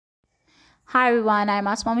Hi everyone, I'm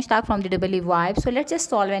Asma Mushtaq from the Double Vibe. So let's just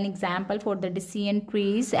solve an example for the decision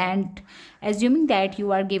trees, and assuming that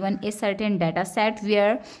you are given a certain data set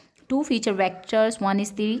where two feature vectors, one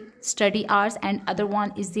is the study hours and other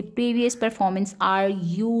one is the previous performance, are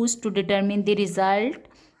used to determine the result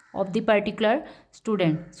of the particular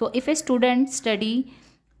student. So if a student study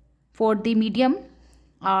for the medium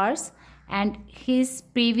hours and his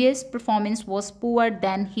previous performance was poor,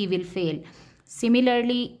 then he will fail.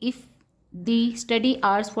 Similarly, if the study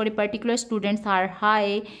hours for a particular students are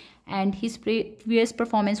high and his previous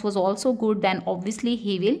performance was also good, then obviously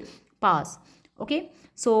he will pass. Okay,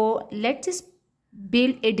 so let's just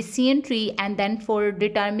build a decision tree, and then for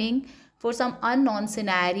determining for some unknown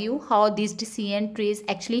scenario how these decision trees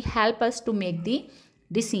actually help us to make the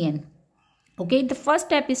decision. Okay, the first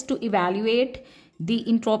step is to evaluate the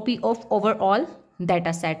entropy of overall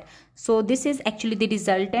data set. So this is actually the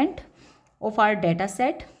resultant of our data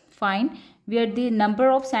set. Fine, where the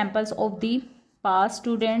number of samples of the pass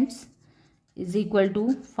students is equal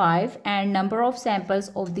to 5 and number of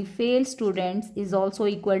samples of the fail students is also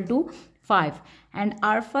equal to 5. And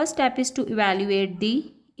our first step is to evaluate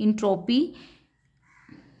the entropy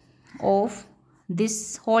of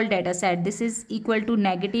this whole data set. This is equal to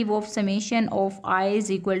negative of summation of I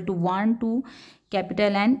is equal to 1 to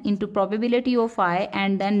capital N into probability of I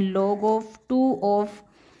and then log of 2 of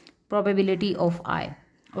probability of I.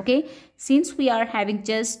 Okay, since we are having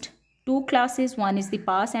just two classes, one is the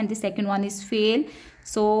pass and the second one is fail,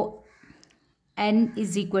 so N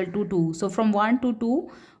is equal to 2. So from 1 to 2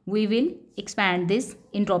 we will expand this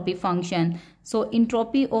entropy function. So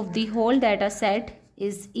entropy of the whole data set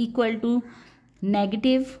is equal to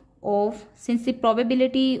negative of, since the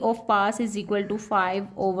probability of pass is equal to 5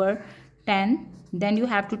 over 10, then you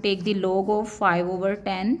have to take the log of 5 over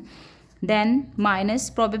 10, then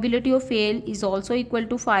minus probability of fail is also equal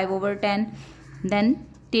to 5 over 10, then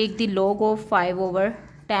take the log of 5 over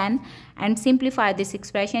 10 and simplify this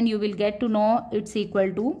expression. You will get to know it's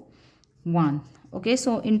equal to 1. Okay,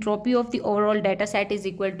 so entropy of the overall data set is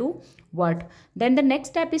equal to what? Then the next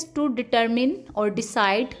step is to determine or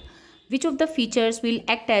decide which of the features will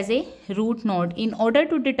act as a root node. In order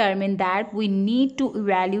to determine that, we need to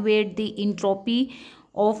evaluate the entropy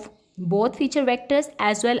of both feature vectors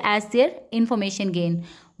as well as their information gain.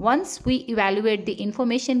 Once we evaluate the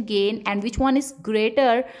information gain and which one is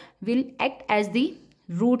greater will act as the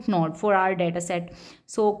root node for our data set.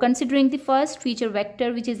 So considering the first feature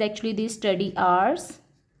vector, which is actually the study hours.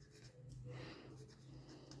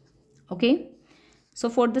 Okay, so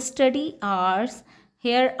for the study hours,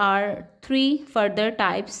 here are three further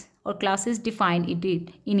types or classes defined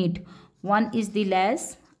in it. One is the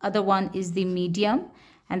less, other one is the medium,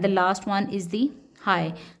 and the last one is the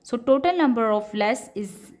high. So total number of less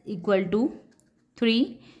is equal to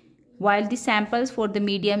 3, while the samples for the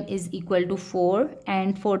medium is equal to 4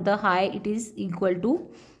 and for the high it is equal to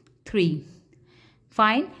 3.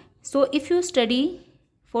 Fine. So if you study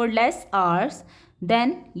for less hours,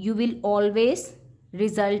 then you will always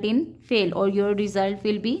result in fail, or your result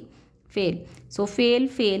will be fail. So fail,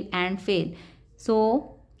 fail and fail.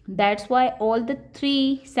 So that's why all the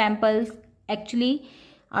three samples actually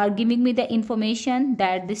are giving me the information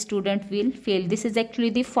that the student will fail. This is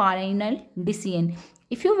actually the final decision.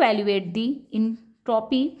 If you evaluate the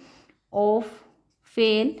entropy of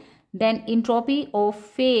fail, then entropy of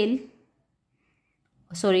fail,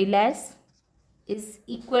 less, is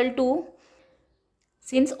equal to,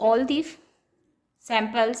 since all the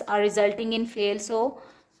samples are resulting in fail, so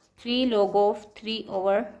 3 log of 3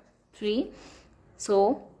 over 3.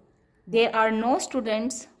 So there are no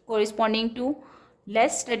students corresponding to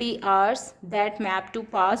less study hours that map to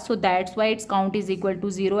pass, so that's why its count is equal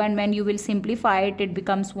to 0, and when you will simplify it, it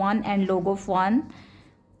becomes 1 and log of 1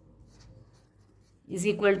 is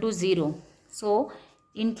equal to 0. So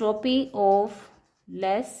entropy of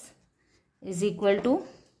less is equal to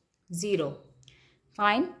 0.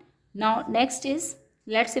 Fine. Now next is,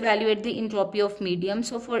 let's evaluate the entropy of medium.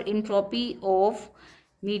 So for entropy of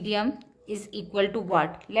medium is equal to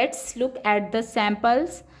what? Let's look at the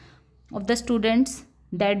samples of the students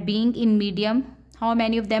that being in medium, how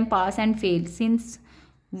many of them pass and fail. Since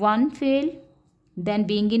 1 fail, then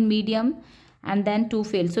being in medium, and then 2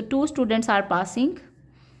 fail, so 2 students are passing,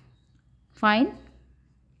 fine,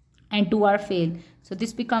 and 2 are fail. So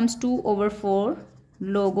this becomes 2 over 4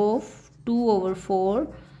 log of 2 over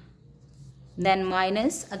 4, then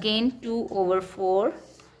minus again 2 over 4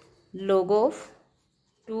 log of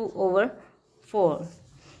 2 over 4.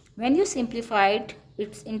 When you simplify it,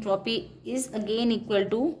 its entropy is again equal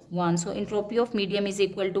to 1. So entropy of medium is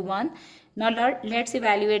equal to 1. Now let's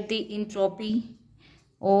evaluate the entropy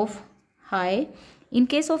of high. In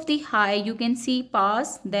case of the high, you can see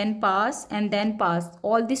pass, and then pass.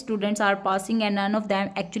 All the students are passing and none of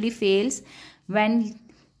them actually fails when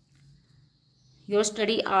your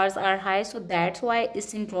study hours are high. So that's why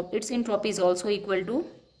its entropy is also equal to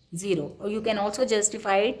 0, or you can also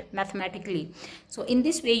justify it mathematically. So in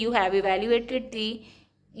this way you have evaluated the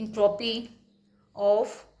entropy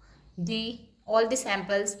of all the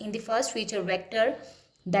samples in the first feature vector,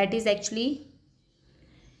 that is actually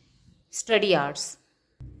study hours.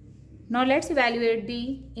 Now let's evaluate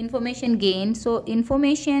the information gain. So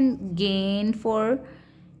information gain for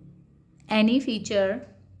any feature,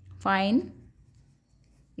 fine,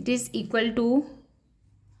 it is equal to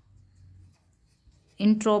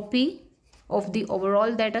entropy of the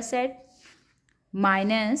overall data set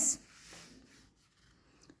minus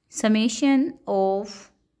summation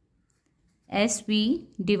of SV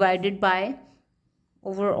divided by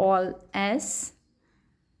overall S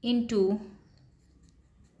into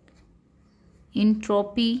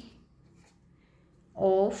entropy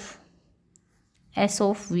of S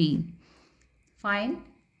of V, fine,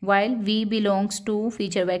 while V belongs to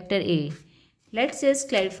feature vector A. Let's just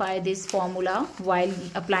clarify this formula while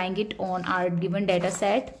applying it on our given data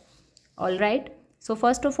set. Alright, so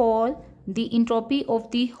first of all, the entropy of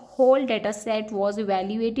the whole data set was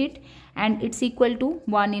evaluated and it's equal to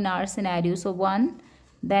 1 in our scenario. So 1,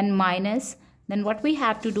 then minus, then what we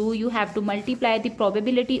have to do, you have to multiply the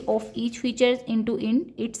probability of each feature into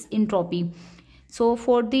its entropy. So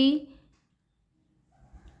for the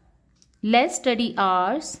less study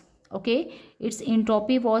hours, okay, its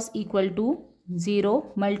entropy was equal to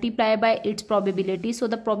 0 multiplied by its probability. So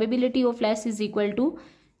the probability of less is equal to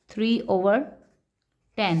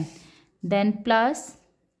 3/10. Then plus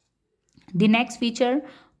the next feature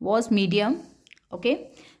was medium.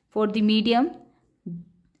 Okay, for the medium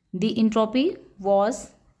the entropy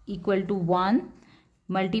was equal to 1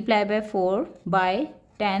 multiplied by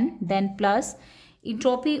 4/10, then plus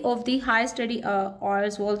entropy of the high study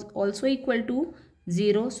hours was also equal to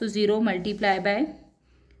 0. So 0 multiplied by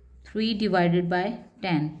 3 divided by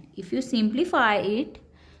 10. If you simplify it,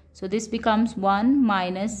 so this becomes 1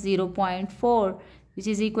 minus 0.4, which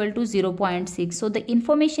is equal to 0.6. So the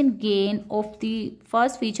information gain of the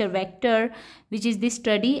first feature vector, which is the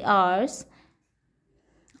study hours,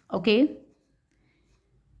 okay,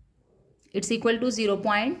 it's equal to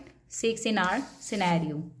 0.6 in our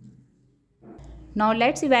scenario. Now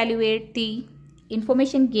let's evaluate the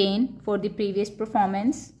information gain for the previous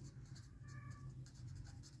performance.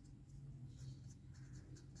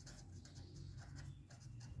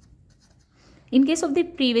 In case of the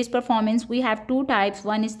previous performance, we have two types.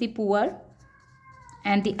 One is the poor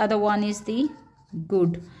and the other one is the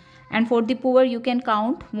good. And for the poor, you can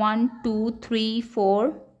count 1, 2, 3,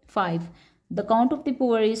 4, 5. The count of the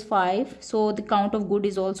poor is 5. So the count of good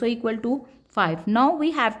is also equal to 5. Now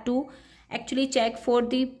we have to actually check for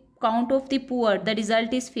the count of the poor. The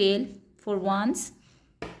result is fail for once,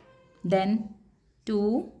 then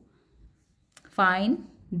 2, fine,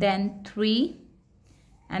 then 3,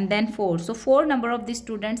 and then 4. So 4 number of the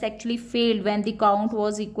students actually failed when the count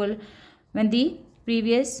was equal, when the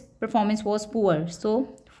previous performance was poor.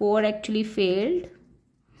 So 4 actually failed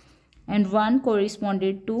and 1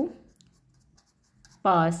 corresponded to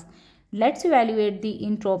pass. Let's evaluate the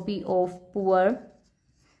entropy of poor.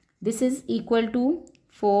 This is equal to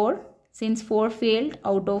 4, since 4 failed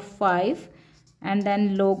out of 5, and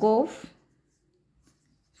then log of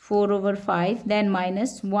 4/5, then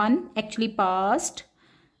minus 1 actually passed,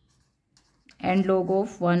 and log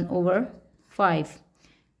of 1/5.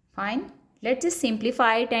 Fine. Let's just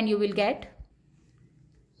simplify it and you will get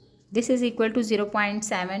this is equal to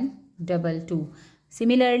 0.722.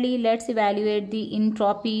 Similarly, let's evaluate the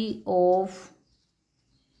entropy of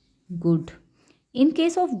good. In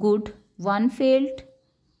case of good, 1 failed,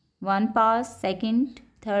 1 passed, second,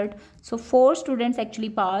 third. So 4 students actually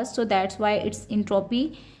passed. So that's why its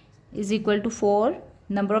entropy is equal to 4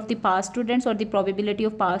 number of the passed students, or the probability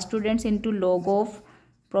of passed students, into log of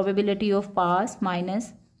probability of pass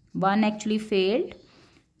minus 1 actually failed.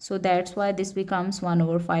 So that's why this becomes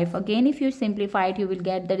 1/5. Again, if you simplify it, you will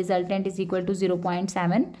get the resultant is equal to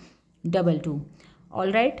 0.722.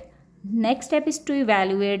 All right. Next step is to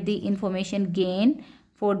evaluate the information gain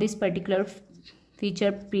for this particular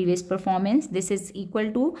feature previous performance. This is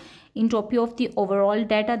equal to entropy of the overall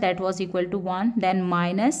data, that was equal to 1, then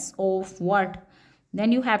minus of what?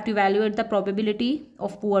 Then you have to evaluate the probability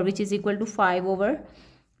of poor, which is equal to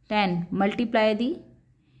 5/10. Multiply the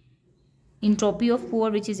entropy of poor,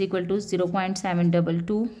 which is equal to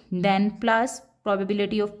 0.722. Then plus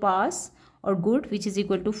probability of pass or good, which is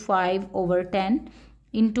equal to 5/10.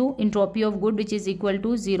 into entropy of good, which is equal to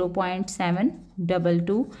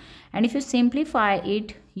 0.722, and if you simplify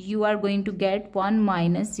it, you are going to get 1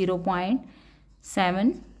 minus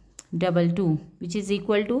 0.722, which is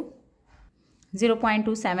equal to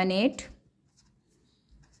 0.278.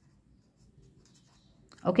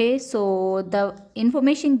 Okay, so the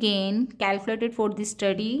information gain calculated for this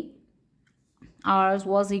study hours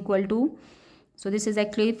was equal to, so this is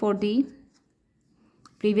actually for the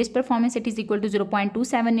previous performance, it is equal to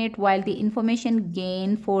 0.278, while the information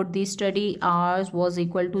gain for the study hours was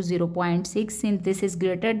equal to 0.6, since this is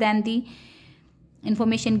greater than the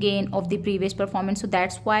information gain of the previous performance. So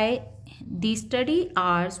that's why the study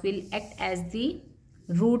hours will act as the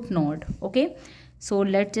root node. Okay, so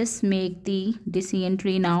let's just make the decision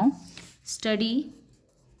tree now. Study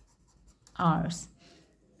hours,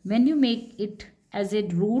 when you make it as a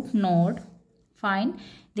root node, fine,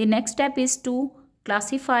 the next step is to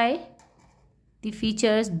classify the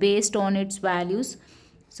features based on its values.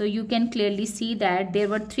 So you can clearly see that there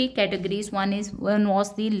were three categories. One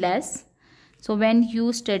was the less. So when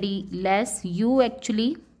you study less, you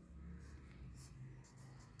actually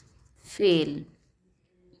fail.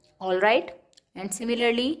 All right, and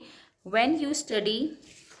similarly when you study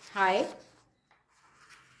high,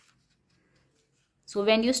 so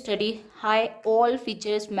when you study high, all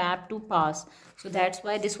features map to pass. So that's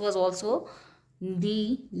why this was also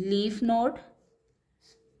the leaf node,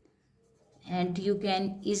 and you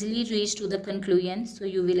can easily reach to the conclusion, so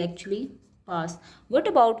you will actually pass. What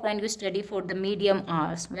about when you study for the medium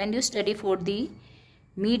hours? When you study for the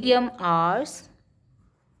medium hours,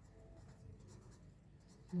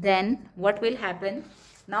 then what will happen?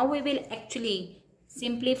 Now we will actually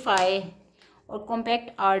simplify or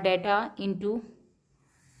compact our data into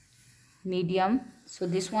medium. So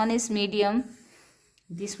this one is medium,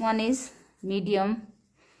 this one is medium,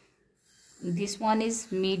 this one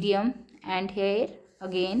is medium, and here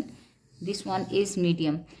again this one is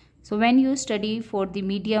medium. So when you study for the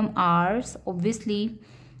medium hours, obviously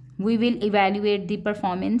we will evaluate the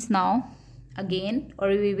performance now again, or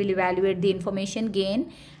we will evaluate the information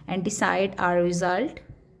gain and decide our result.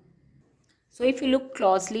 So if you look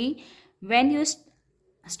closely, when you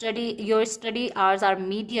your study hours are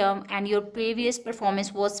medium and your previous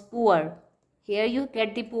performance was poor, here you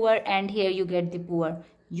get the poor and here you get the poor,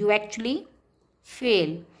 you actually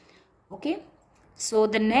fail. Okay, so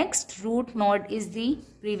the next root node is the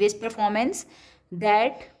previous performance,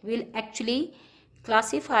 that will actually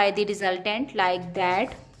classify the resultant like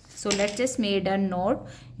that. So let's just make a note.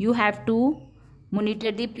 You have to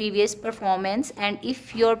monitor the previous performance, and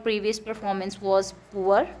if your previous performance was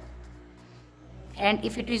poor and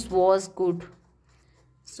if it was good,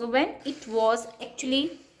 so when it was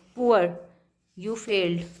actually poor, you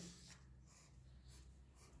failed,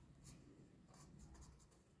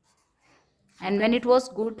 and when it was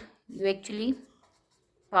good, you actually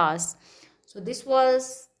passed. So this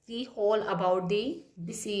was the whole about the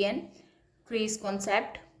decision trees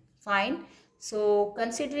concept. Fine. So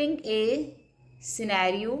considering a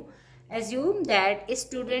scenario, assume that a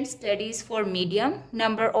student studies for medium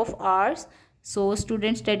number of hours. So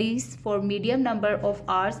student studies for medium number of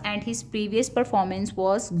hours and his previous performance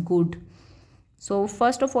was good. So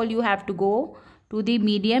first of all, you have to go to the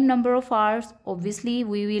medium number of hours. Obviously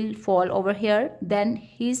we will fall over here. Then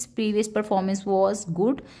his previous performance was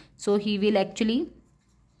good, so he will actually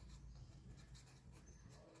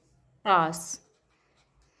pass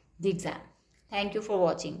the exam. Thank you for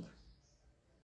watching.